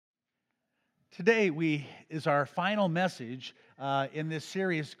Today is our final message in this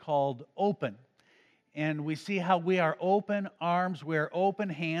series called Open. And we see how we are open arms, we are open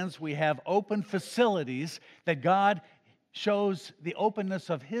hands, we have open facilities that God shows the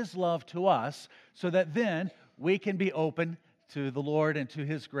openness of His love to us so that then we can be open to the Lord and to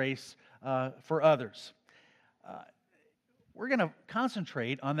His grace for others. We're going to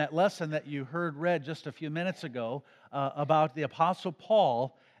concentrate on that lesson that you heard read just a few minutes ago about the Apostle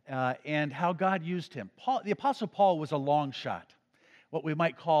Paul and how God used him. The Apostle Paul was a long shot, what we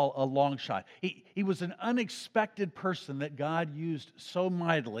might call a long shot. He was an unexpected person that God used so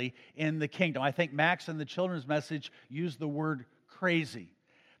mightily in the kingdom. I think Max in the children's message used the word crazy.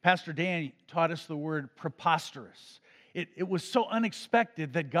 Pastor Dan taught us the word preposterous. It was so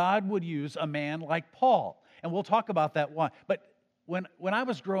unexpected that God would use a man like Paul. And we'll talk about that one. But when I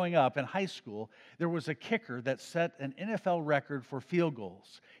was growing up in high school, there was a kicker that set an NFL record for field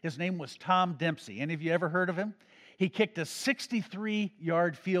goals. His name was Tom Dempsey. Any of you ever heard of him? He kicked a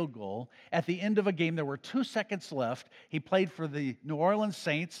 63-yard field goal at the end of a game. There were 2 seconds left. He played for the New Orleans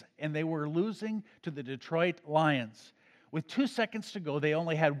Saints, and they were losing to the Detroit Lions. With 2 seconds to go, they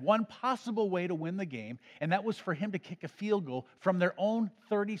only had one possible way to win the game, and that was for him to kick a field goal from their own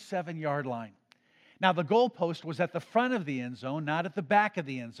 37-yard line. Now, the goalpost was at the front of the end zone, not at the back of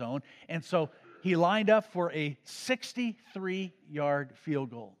the end zone, and so he lined up for a 63-yard field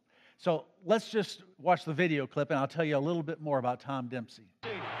goal. So let's just watch the video clip, and I'll tell you a little bit more about Tom Dempsey.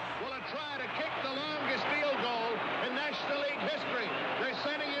 Will try to kick the longest field goal in National League history. They're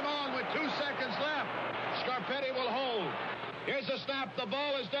sending him on with 2 seconds left. Scarpetti will hold. Here's a snap. The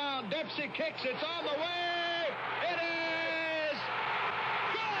ball is down. Dempsey kicks. It's on the way. It is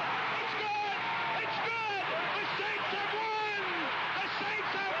good. It's good. It's good. The Saints have won. The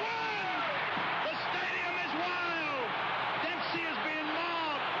Saints have won. The stadium is wild. Dempsey is being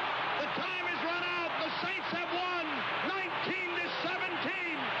mobbed. The time has run out. The Saints have won 19-17.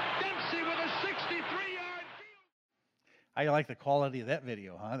 Dempsey with a 63-yard field. I like the quality of that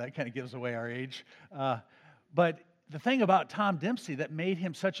video, huh? That kind of gives away our age. But the thing about Tom Dempsey that made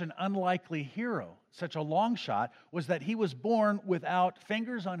him such an unlikely hero, such a long shot, was that he was born without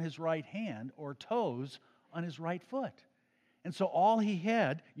fingers on his right hand or toes on his right foot. And so all he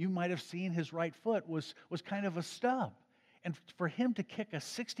had, you might have seen his right foot, was kind of a stub. And for him to kick a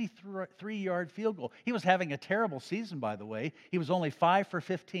 63-yard field goal, he was having a terrible season, by the way. He was only 5 for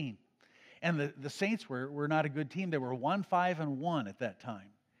 15. And the Saints were not a good team. They were 1-5-1 at that time.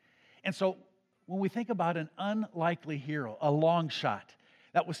 And so when we think about an unlikely hero, a long shot,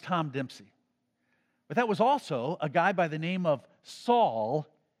 that was Tom Dempsey. But that was also a guy by the name of Saul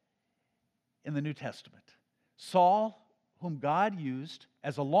in the New Testament. Saul, whom God used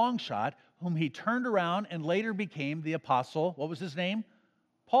as a long shot, whom he turned around and later became the apostle. What was his name?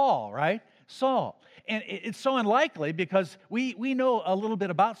 Paul, right? Saul. And it's so unlikely because we know a little bit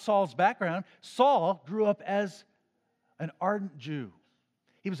about Saul's background. Saul grew up as an ardent Jew.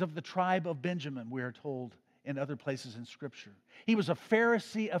 He was of the tribe of Benjamin, we are told in other places in Scripture. He was a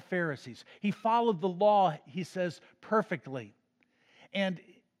Pharisee of Pharisees. He followed the law, he says, perfectly. And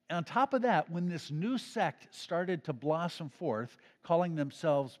on top of that, when this new sect started to blossom forth, calling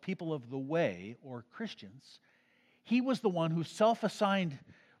themselves people of the way or Christians, he was the one who was self-assigned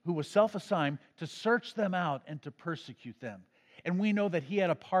to search them out and to persecute them. And we know that he had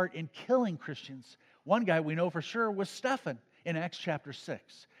a part in killing Christians. One guy we know for sure was Stephen in Acts chapter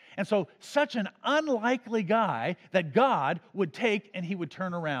 6. And so such an unlikely guy that God would take and he would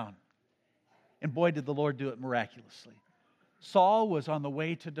turn around. And boy, did the Lord do it miraculously. Saul was on the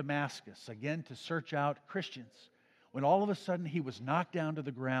way to Damascus, again to search out Christians, when all of a sudden he was knocked down to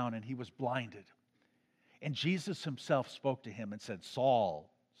the ground and he was blinded. And Jesus himself spoke to him and said,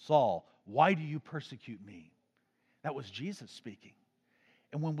 "Saul, Saul, why do you persecute me?" That was Jesus speaking.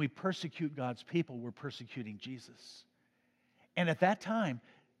 And when we persecute God's people, we're persecuting Jesus. And at that time,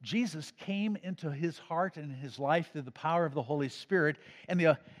 Jesus came into his heart and his life through the power of the Holy Spirit,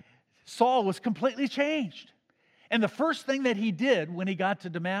 and Saul was completely changed. And the first thing that he did when he got to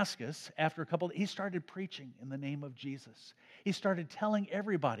Damascus, he started preaching in the name of Jesus. He started telling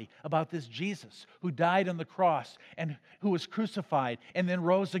everybody about this Jesus who died on the cross and who was crucified and then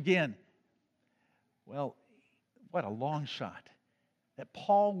rose again. Well, what a long shot that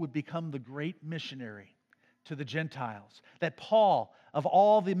Paul would become the great missionary to the Gentiles. That Paul, of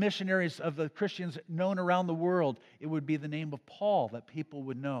all the missionaries of the Christians known around the world, it would be the name of Paul that people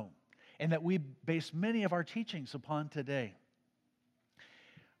would know, and that we base many of our teachings upon today.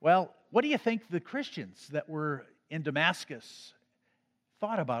 Well, what do you think the Christians that were in Damascus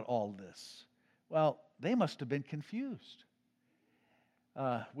thought about all this? Well, they must have been confused.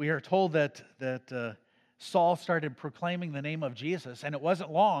 We are told that Saul started proclaiming the name of Jesus, and it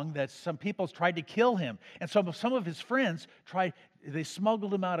wasn't long that some people tried to kill him. And some of his friends they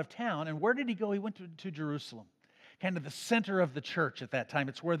smuggled him out of town. And where did he go? He went to Jerusalem, kind of the center of the church at that time.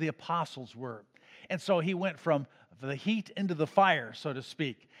 It's where the apostles were. And so he went from the heat into the fire, so to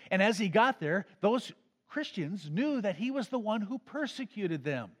speak. And as he got there, those Christians knew that he was the one who persecuted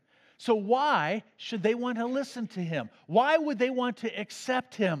them. So why should they want to listen to him? Why would they want to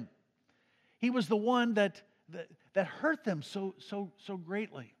accept him? He was the one that hurt them so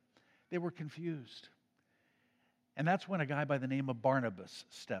greatly. They were confused. And that's when a guy by the name of Barnabas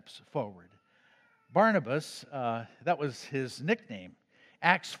steps forward. Barnabas, that was his nickname.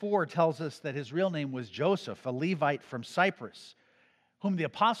 Acts 4 tells us that his real name was Joseph, a Levite from Cyprus, whom the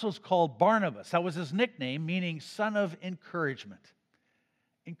apostles called Barnabas. That was his nickname, meaning son of encouragement.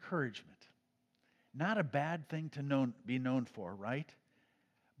 Encouragement. Not a bad thing to be known for, right?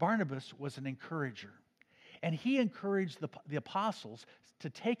 Barnabas was an encourager. And he encouraged the apostles to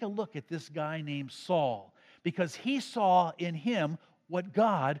take a look at this guy named Saul, because he saw in him what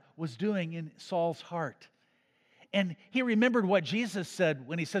God was doing in Saul's heart. And he remembered what Jesus said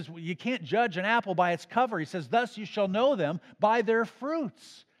when he says, well, you can't judge an apple by its cover. He says, thus you shall know them by their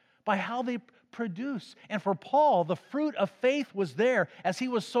fruits, by how they produce. And for Paul, the fruit of faith was there as he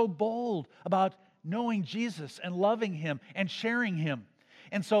was so bold about knowing Jesus and loving him and sharing him.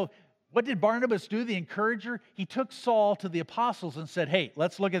 And so what did Barnabas do, the encourager? He took Saul to the apostles and said, hey,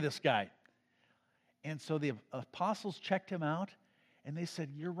 let's look at this guy. And so the apostles checked him out, and they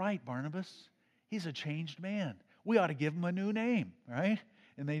said, you're right, Barnabas. He's a changed man. We ought to give him a new name, right?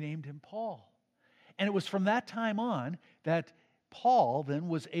 And they named him Paul. And it was from that time on that Paul then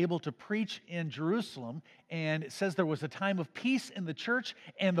was able to preach in Jerusalem, and it says there was a time of peace in the church,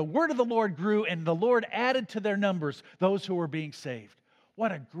 and the word of the Lord grew, and the Lord added to their numbers those who were being saved.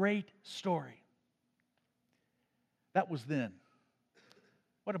 What a great story. That was then.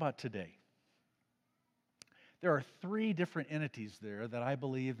 What about today? There are three different entities there that I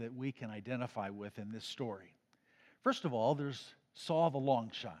believe that we can identify with in this story. First of all, there's Saul the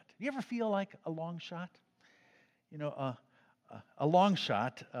long shot. You ever feel like a long shot? You know, a long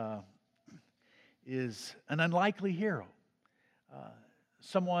shot is an unlikely hero.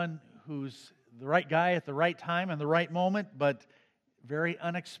 Someone who's the right guy at the right time and the right moment, but very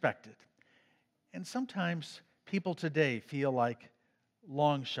unexpected. And sometimes people today feel like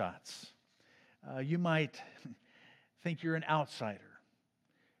long shots. You might think you're an outsider.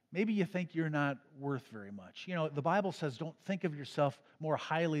 Maybe you think you're not worth very much. You know, the Bible says don't think of yourself more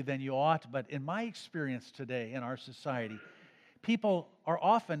highly than you ought, but in my experience today in our society, people are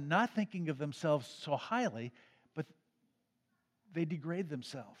often not thinking of themselves so highly, but they degrade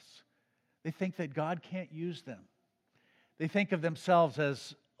themselves. They think that God can't use them. They think of themselves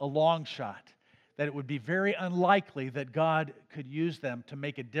as a long shot, that it would be very unlikely that God could use them to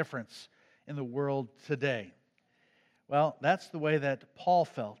make a difference in the world today. Well, that's the way that Paul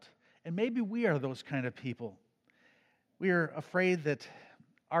felt. And maybe we are those kind of people. We are afraid that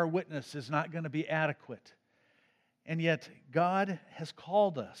our witness is not going to be adequate. And yet, God has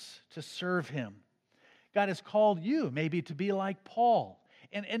called us to serve Him. God has called you maybe to be like Paul.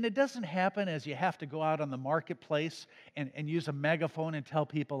 And it doesn't happen as you have to go out on the marketplace and use a megaphone and tell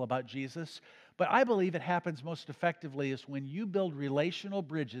people about Jesus. But I believe it happens most effectively is when you build relational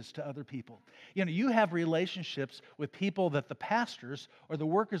bridges to other people. You know, you have relationships with people that the pastors or the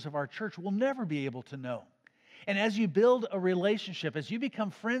workers of our church will never be able to know. And as you build a relationship, as you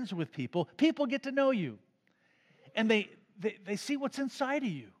become friends with people, people get to know you. And they see what's inside of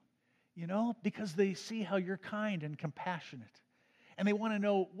you, you know, because they see how you're kind and compassionate. And they want to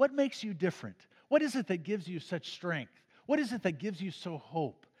know what makes you different. What is it that gives you such strength? What is it that gives you so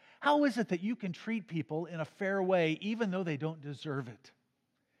hope? How is it that you can treat people in a fair way even though they don't deserve it?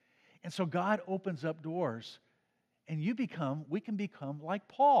 And so God opens up doors, and we can become like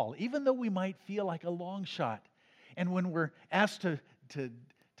Paul, even though we might feel like a long shot. And when we're asked to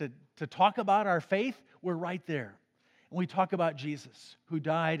talk about our faith, we're right there. And we talk about Jesus, who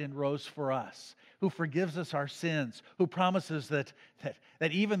died and rose for us, who forgives us our sins, who promises that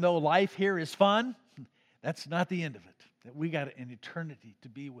even though life here is fun, that's not the end of it, that we got an eternity to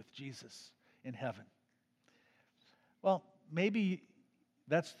be with Jesus in heaven. Well, maybe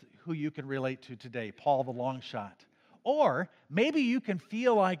that's who you can relate to today, Paul the long shot. Or maybe you can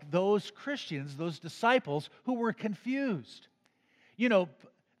feel like those Christians, those disciples who were confused. You know,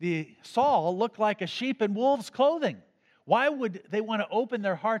 Saul looked like a sheep in wolves' clothing. Why would they want to open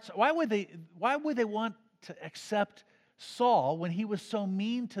their hearts? Why would they want to accept Saul when he was so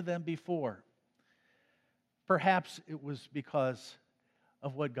mean to them before? Perhaps it was because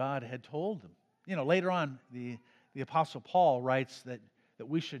of what God had told them. Later on, the Apostle Paul writes that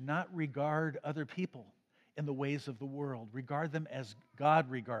we should not regard other people in the ways of the world. Regard them as God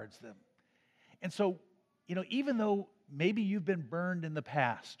regards them. And so, even though maybe you've been burned in the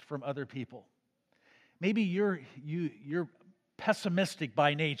past from other people, maybe you're pessimistic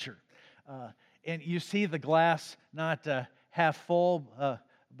by nature, and you see the glass not half full,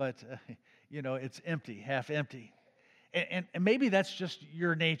 but it's empty, half empty. And maybe that's just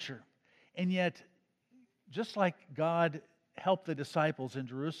your nature. And yet, just like God helped the disciples in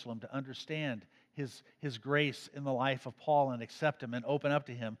Jerusalem to understand His grace in the life of Paul and accept him and open up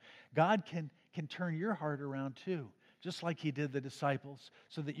to him, God can turn your heart around too, just like He did the disciples,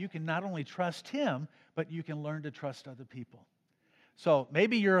 so that you can not only trust Him, but you can learn to trust other people. So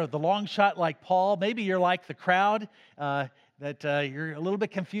maybe you're the long shot like Paul. Maybe you're like the crowd, that you're a little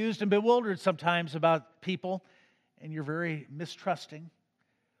bit confused and bewildered sometimes about people, and you're very mistrusting.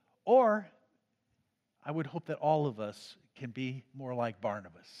 Or I would hope that all of us can be more like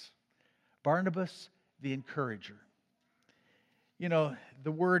Barnabas. Barnabas, the encourager.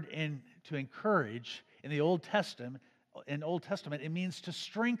 The word to encourage in the Old Testament, it means to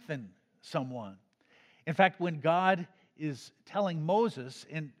strengthen someone. In fact, when God is telling Moses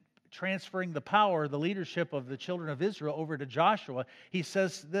in transferring the power, the leadership of the children of Israel over to Joshua, He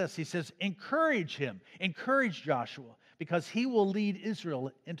says this. He says, encourage him, encourage Joshua, because he will lead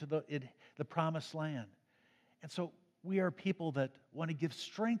Israel into the promised land. And so we are people that want to give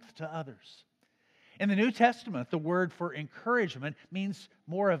strength to others. In the New Testament, the word for encouragement means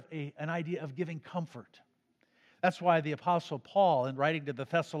more of an idea of giving comfort. That's why the Apostle Paul, in writing to the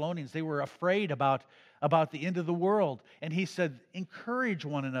Thessalonians, they were afraid about the end of the world. And he said, encourage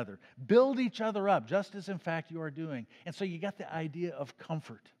one another, build each other up, just as in fact you are doing. And so you got the idea of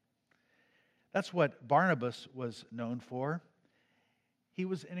comfort. That's what Barnabas was known for. He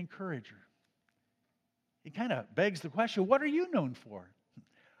was an encourager. It kind of begs the question, what are you known for?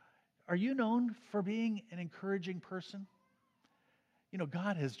 Are you known for being an encouraging person?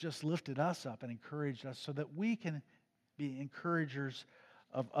 God has just lifted us up and encouraged us so that we can be encouragers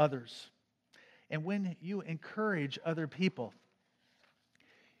of others. And when you encourage other people,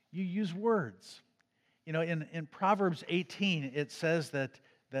 you use words. In Proverbs 18, it says that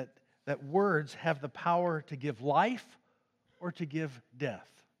words have the power to give life or to give death.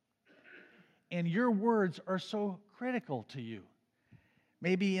 And your words are so critical to you.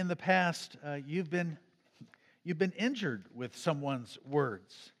 Maybe in the past, you've been injured with someone's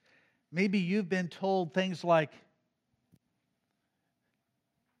words. Maybe you've been told things like,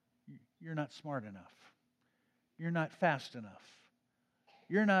 you're not smart enough. You're not fast enough.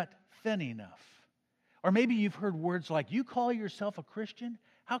 You're not thin enough. Or maybe you've heard words like, you call yourself a Christian?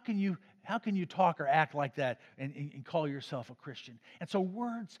 How can you talk or act like that and call yourself a Christian? And so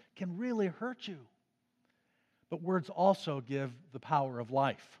words can really hurt you. But words also give the power of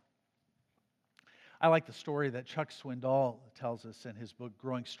life. I like the story that Chuck Swindoll tells us in his book,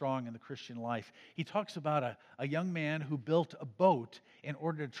 Growing Strong in the Christian Life. He talks about a young man who built a boat in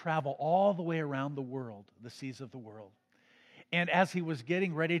order to travel all the way around the world, the seas of the world. And as he was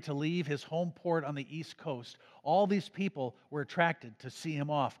getting ready to leave his home port on the East Coast, all these people were attracted to see him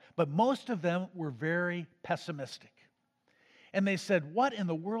off. But most of them were very pessimistic. And they said, what in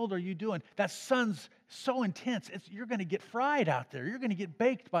the world are you doing? That sun's so intense. You're going to get fried out there. You're going to get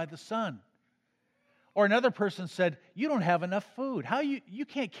baked by the sun. Or another person said, you don't have enough food. You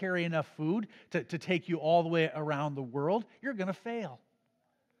can't carry enough food to take you all the way around the world. You're going to fail.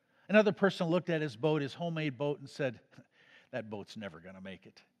 Another person looked at his boat, his homemade boat, and said, that boat's never going to make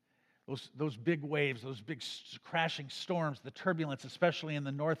it. Those big waves, those big crashing storms, the turbulence, especially in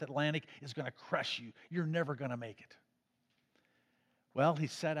the North Atlantic, is going to crush you. You're never going to make it. Well, he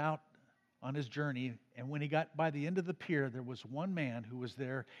set out on his journey, and when he got by the end of the pier, there was one man who was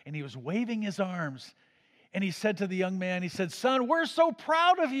there, and he was waving his arms, and he said to the young man, he said, son, we're so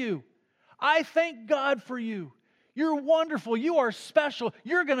proud of you. I thank God for you. You're wonderful. You are special.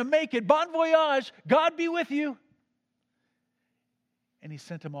 You're going to make it. Bon voyage. God be with you. And he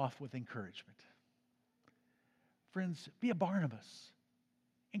sent him off with encouragement. Friends, be a Barnabas.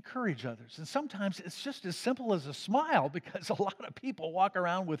 Encourage others. And sometimes it's just as simple as a smile, because a lot of people walk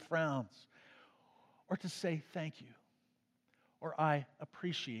around with frowns. Or to say thank you. Or I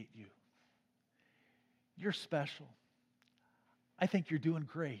appreciate you. You're special. I think you're doing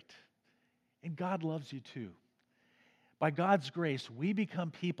great. And God loves you too. By God's grace, we become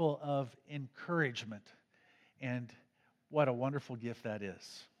people of encouragement. And what a wonderful gift that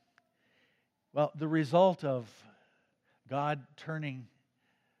is. Well, the result of God turning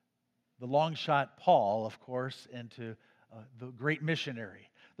the long shot Paul, of course, into the great missionary.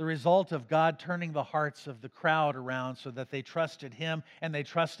 The result of God turning the hearts of the crowd around so that they trusted him and they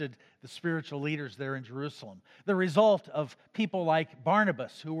trusted the spiritual leaders there in Jerusalem. The result of people like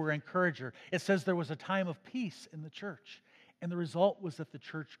Barnabas, who were encourager. It says there was a time of peace in the church, and the result was that the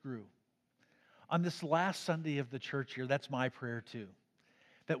church grew. On this last Sunday of the church year, that's my prayer too,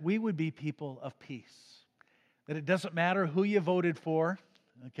 that we would be people of peace. That it doesn't matter who you voted for,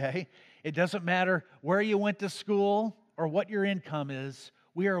 okay? It doesn't matter where you went to school or what your income is.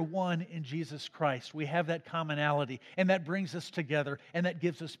 We are one in Jesus Christ. We have that commonality, and that brings us together, and that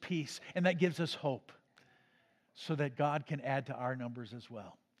gives us peace, and that gives us hope, so that God can add to our numbers as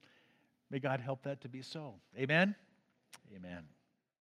well. May God help that to be so. Amen? Amen.